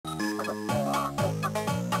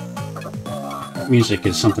music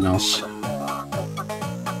is something else.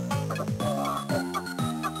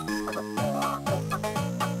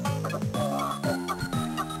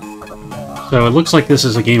 So it looks like this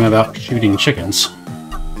is a game about shooting chickens.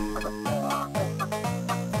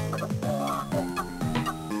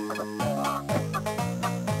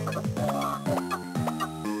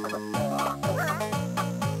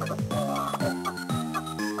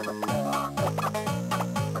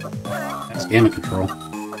 That's gamma control.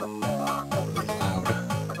 Loud.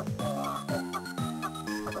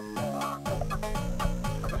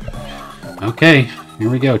 Okay, here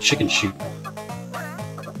we go, chicken shoot.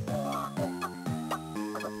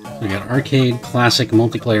 We got arcade, classic,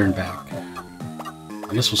 multiplayer, and back.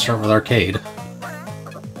 I guess we'll start with arcade.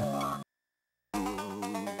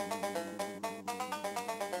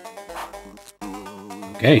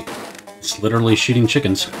 Okay, it's literally shooting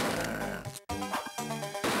chickens.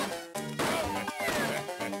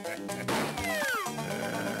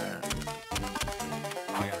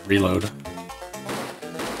 I gotta reload.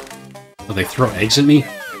 Oh, they throw eggs at me?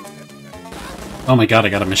 Oh my god, I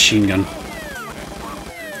got a machine gun.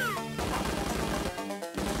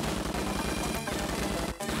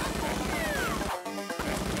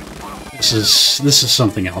 This is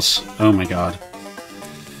something else. Oh my god.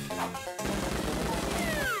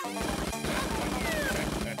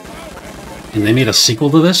 And they made a sequel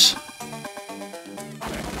to this?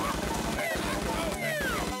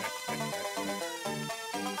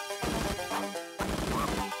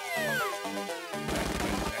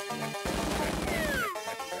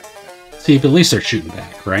 See, but at least they're shooting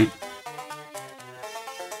back, right?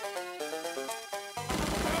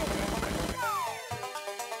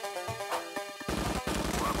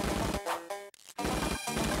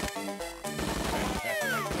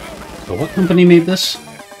 So what company made this?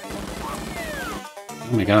 Oh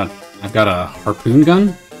my god. I've got a harpoon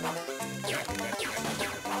gun?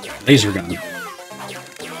 Laser gun.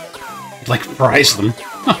 I'd like fries them.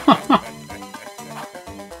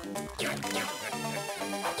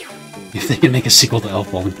 If they can make a sequel to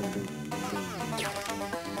Elfbone.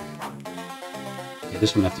 Okay,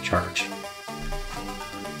 this one I have to charge.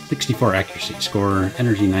 64 accuracy score,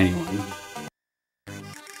 energy 91.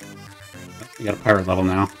 We got a pirate level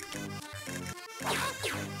now.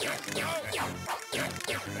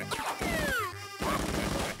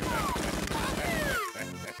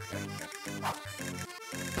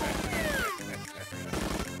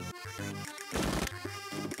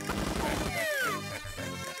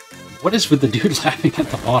 What is with the dude laughing at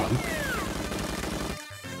the bottom?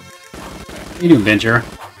 How you doing, Benjer?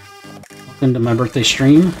 Welcome to my birthday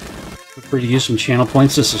stream. Feel free to use some channel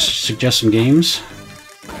points to suggest some games.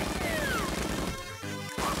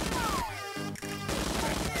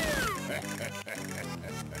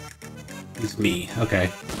 It's me,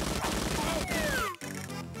 okay.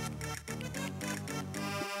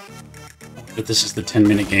 But this is the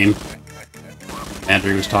 10-minute game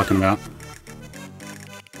Andrew was talking about.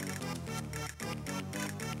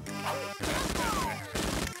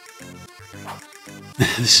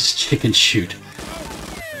 This is chicken shoot.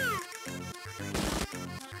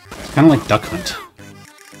 It's kind of like Duck Hunt.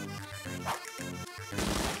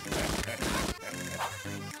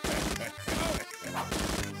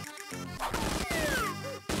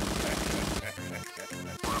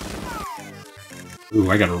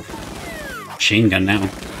 Ooh, I got a chain gun now.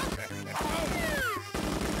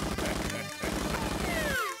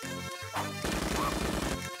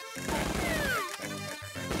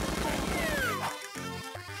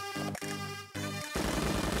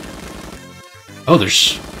 Oh,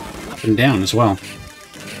 there's up and down as well.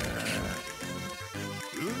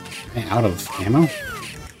 Am I out of ammo?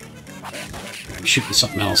 I'm shooting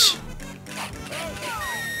something else.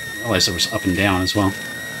 I realized there was up and down as well.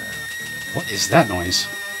 What is that noise?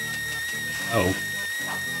 Oh.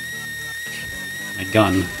 My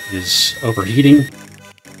gun is overheating,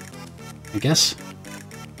 I guess.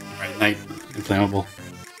 Alright, night. Inflammable.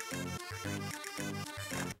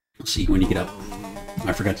 We'll see when you get up.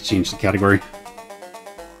 I forgot to change the category.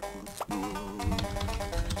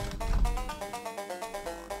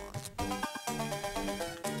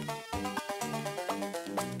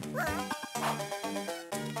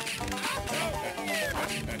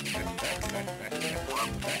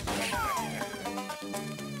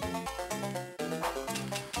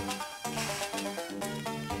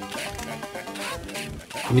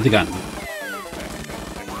 Give me the gun.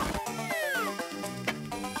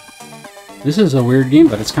 This is a weird game,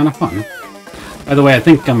 but it's kind of fun. By the way, I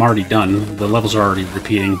think I'm already done. The levels are already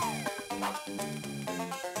repeating.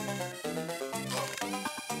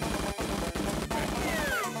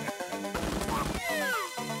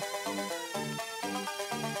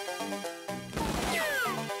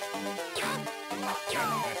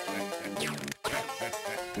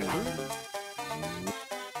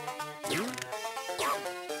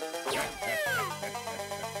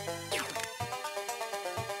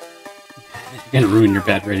 You're gonna ruin your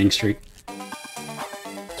bad rating streak.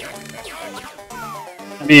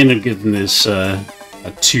 I may end up giving this a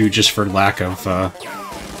 2 just for lack of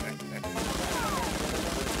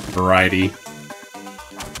variety.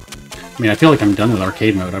 I mean, I feel like I'm done with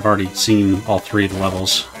arcade mode. I've already seen all 3 of the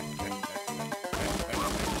levels.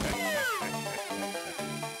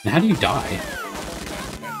 And how do you die?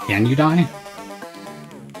 Can you die?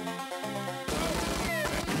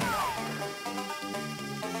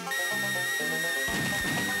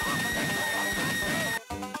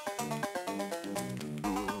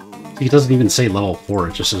 He doesn't even say level 4,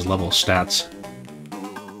 it just says level stats.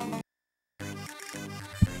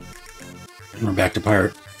 And we're back to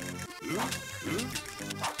pirate.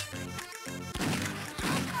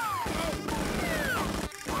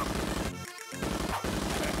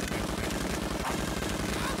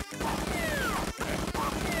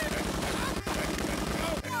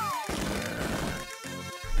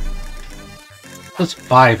 That's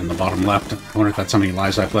 5 in the bottom left. I wonder if that's how many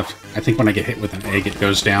lives I've left. I think when I get hit with an egg, it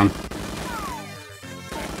goes down.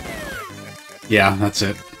 Yeah, that's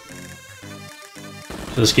it.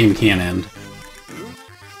 So this game can end.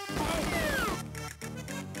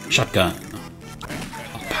 Shotgun.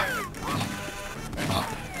 Up.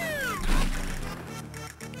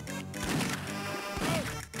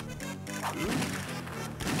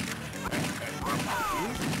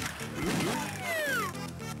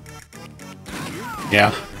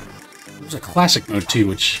 Yeah. There's a classic mode too,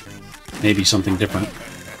 which may be something different.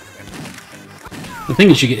 The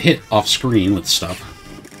thing is, you get hit off screen with stuff.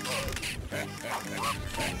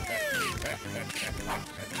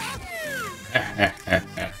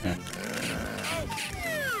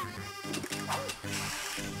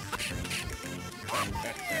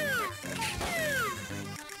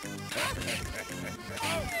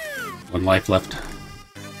 One life left.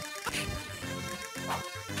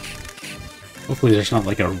 Hopefully there's not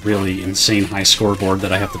like a really insane high scoreboard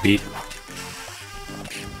that I have to beat.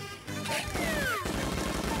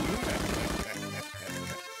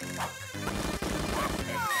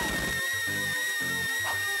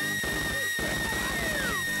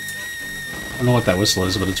 I don't know what that whistle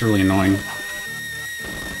is, but it's really annoying.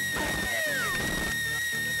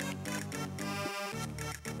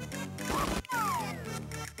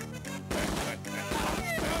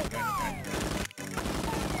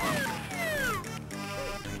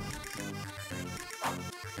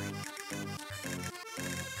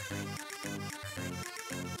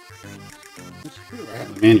 I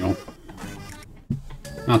have the manual.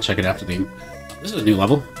 I'll check it after the game. This is a new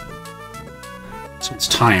level. So it's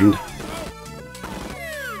timed.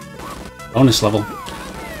 Bonus level.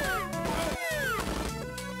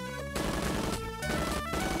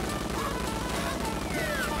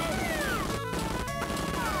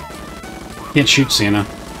 Can't shoot Santa.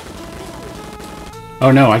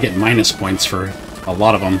 Oh no, I get minus points for a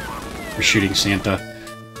lot of them for shooting Santa.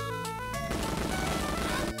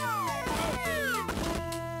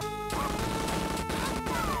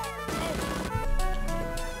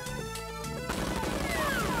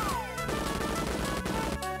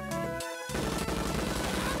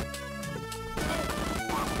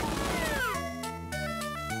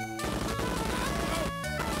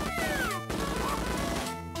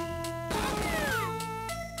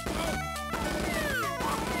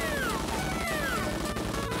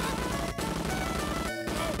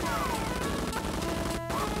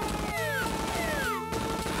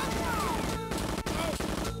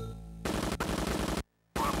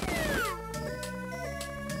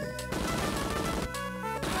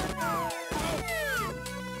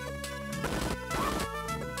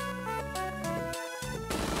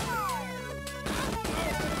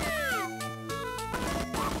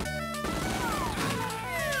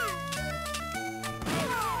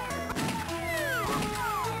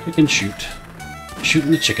 Chicken shoot.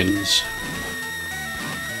 Shooting the chickens.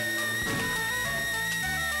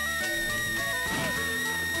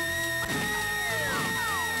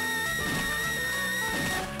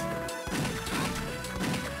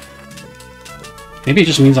 Maybe it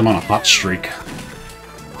just means I'm on a hot streak.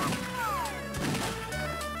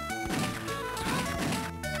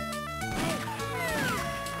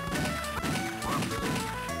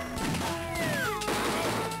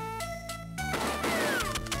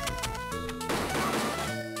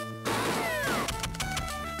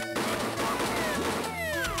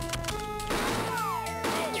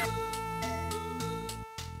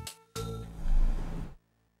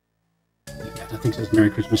 I think it says Merry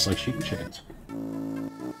Christmas like shooting chickens.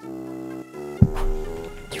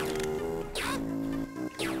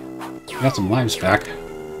 Got some lives back.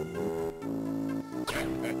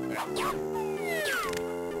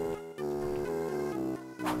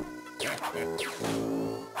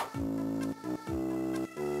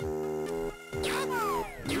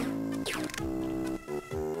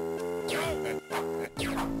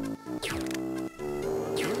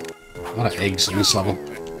 A lot of eggs in this level.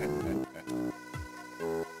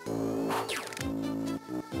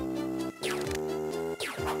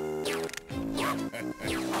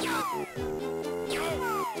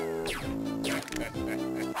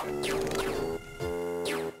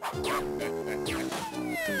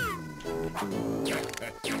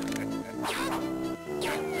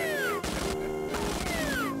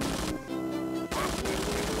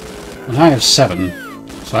 And I have 7,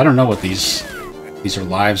 so I don't know what these are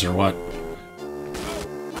lives or what.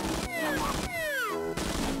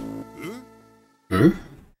 Huh?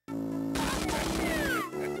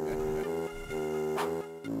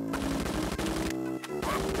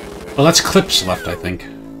 Well, that's clips left, I think.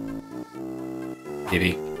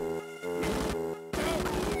 Maybe.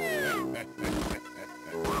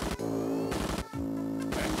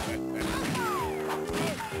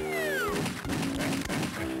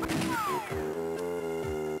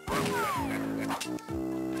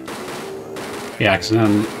 Yeah, because then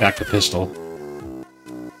I'm back to pistol.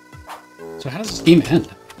 So how does this game end?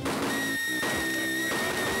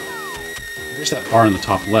 There's that bar in the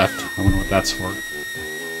top left. I wonder what that's for.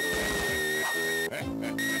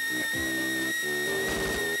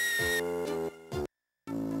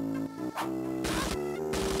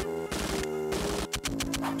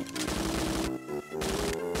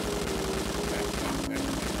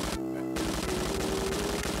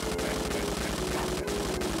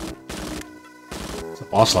 It's a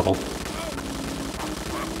boss level.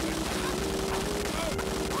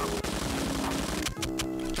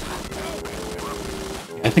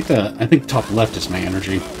 I think top left is my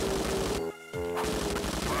energy.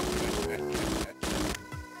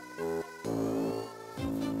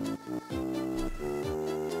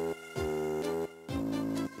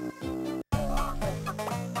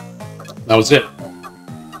 That was it.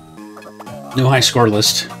 No high score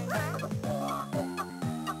list.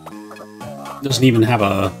 Doesn't even have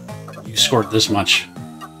a you scored this much.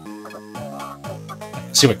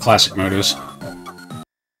 Let's see what classic mode is.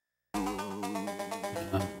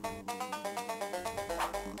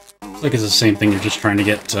 Looks like it's the same thing. You're just trying to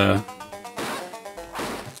get as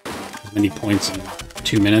many points in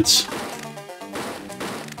 2 minutes.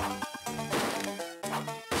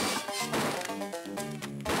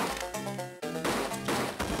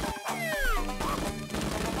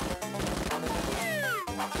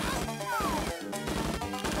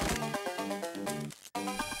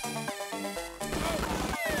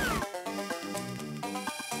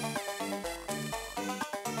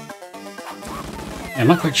 I'm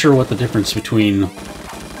not quite sure what the difference between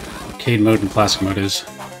arcade mode and classic mode is.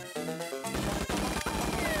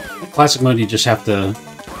 In classic mode, you just have to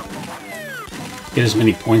get as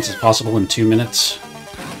many points as possible in 2 minutes.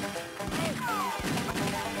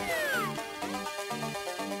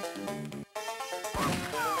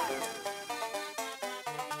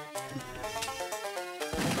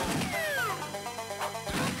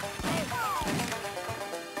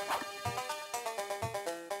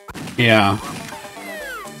 Yeah.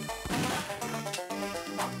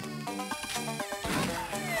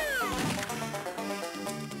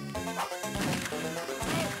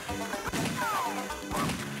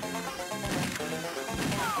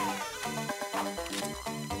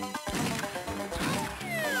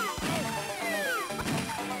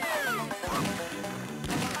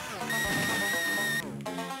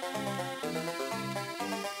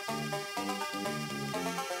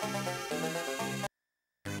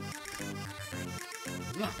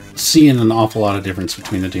 Seeing an awful lot of difference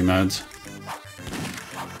between the two modes.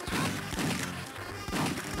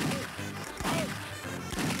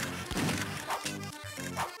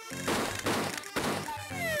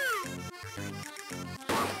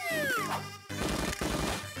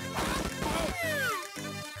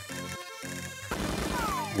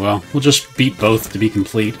 Well, we'll just beat both to be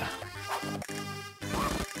complete.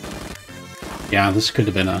 Yeah, this could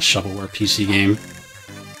have been a shovelware PC game.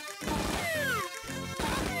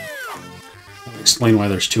 Explain why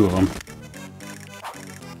there's 2 of them.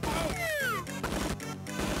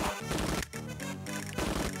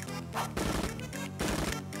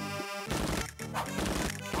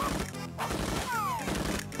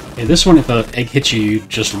 Okay, this one, if an egg hits you, you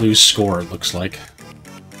just lose score, it looks like.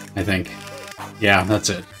 I think. Yeah, that's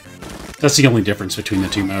it. That's the only difference between the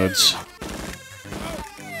 2 modes.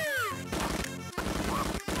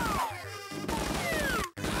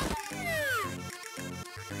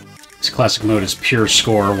 Classic mode is pure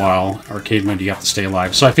score, while arcade mode you have to stay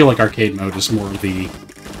alive. So I feel like arcade mode is more the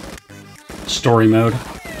story mode.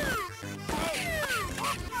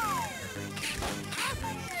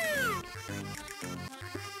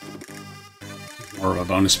 More of a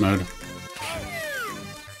bonus mode.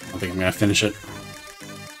 don't think I'm gonna finish it.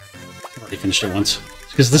 I've already finished it once.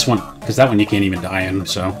 Because that one you can't even die in,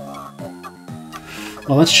 so.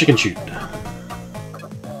 Well, that's Chicken Shoot. That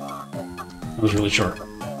was really short.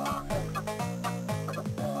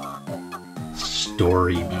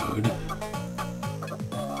 Story mode.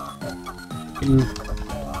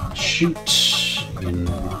 Shoot in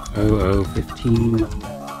 0015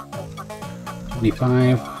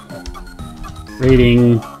 25.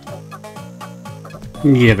 Rating.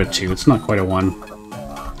 Give it 2. It's not quite a 1.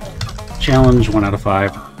 Challenge 1 out of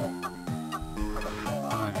 5.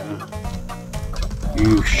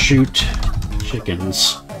 You shoot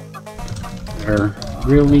chickens. There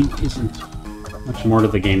really isn't much more to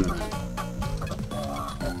the game than that.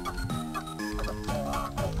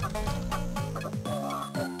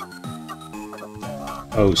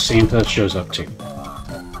 Oh, Santa shows up too. ...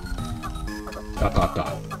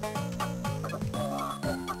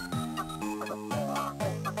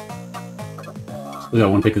 We got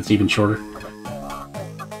one pick that's even shorter.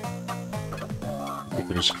 I think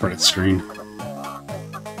there's a credit screen.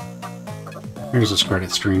 Here's this credit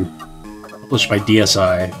screen. Published by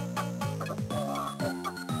DSI.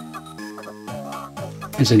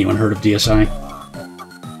 Has anyone heard of DSI?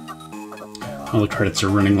 All the credits are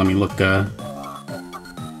running. Let me look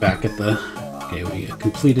back at the... Okay, we got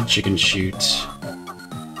completed Chicken Shoot.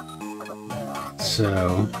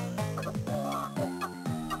 So...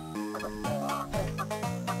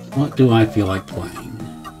 what do I feel like playing?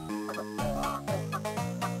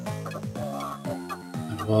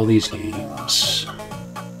 Out of all these games...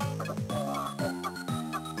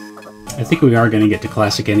 I think we are going to get to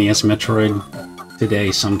classic NES Metroid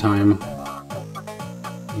today sometime.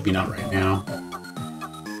 Maybe not right now. I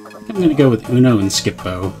think I'm going to go with Uno and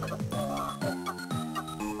Skip-Bo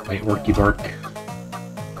by Orky Bark.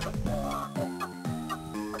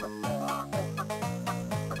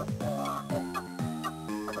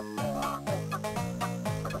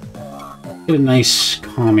 Get a nice,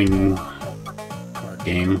 calming card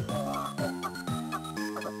game.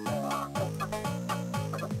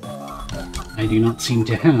 I do not seem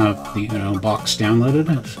to have the Uno box downloaded.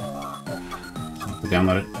 I'll have to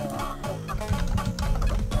download it.